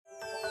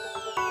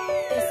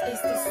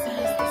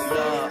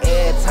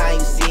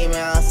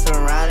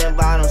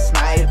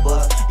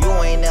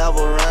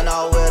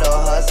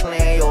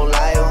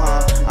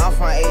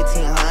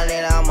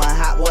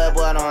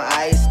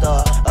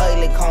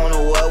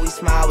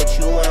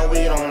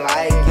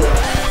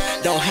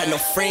no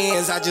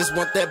friends, I just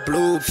want that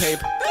blue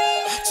paper.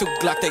 Two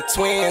Glock, they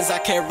twins, I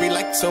can't read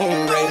like Tomb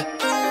Raider.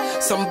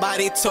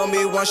 Somebody told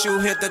me once you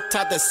hit the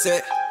top, that's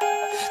it.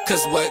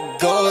 Cause what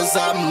goes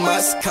up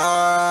must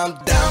come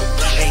down.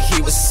 And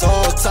he was so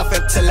tough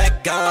until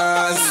that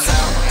gun's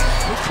out.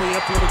 Quickly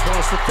upward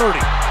across the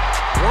 30.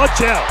 Watch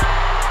out.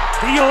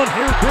 Dion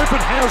here,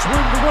 Griffin has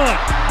room to run.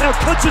 Now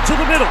cuts it to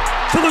the middle,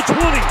 to the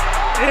 20.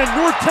 And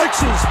North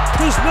Texas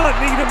does not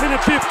need a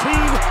minute 15.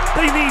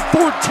 They need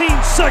 14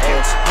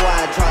 seconds.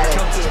 Here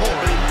comes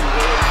Torrey.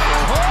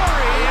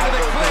 Torrey into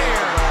the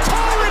clear.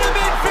 Torrey to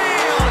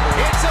midfield.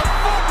 It's a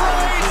foot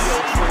race.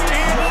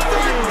 And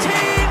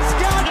 13's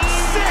got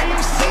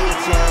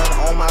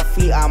 6. On my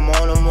feet, I'm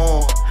on the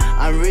move.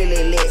 I'm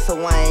really lit, so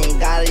I ain't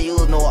gotta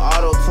use no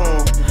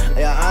auto-tune.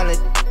 You're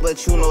honest,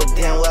 but you know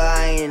damn well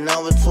I ain't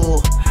number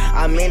 2.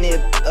 I'm in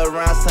it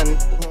around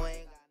some.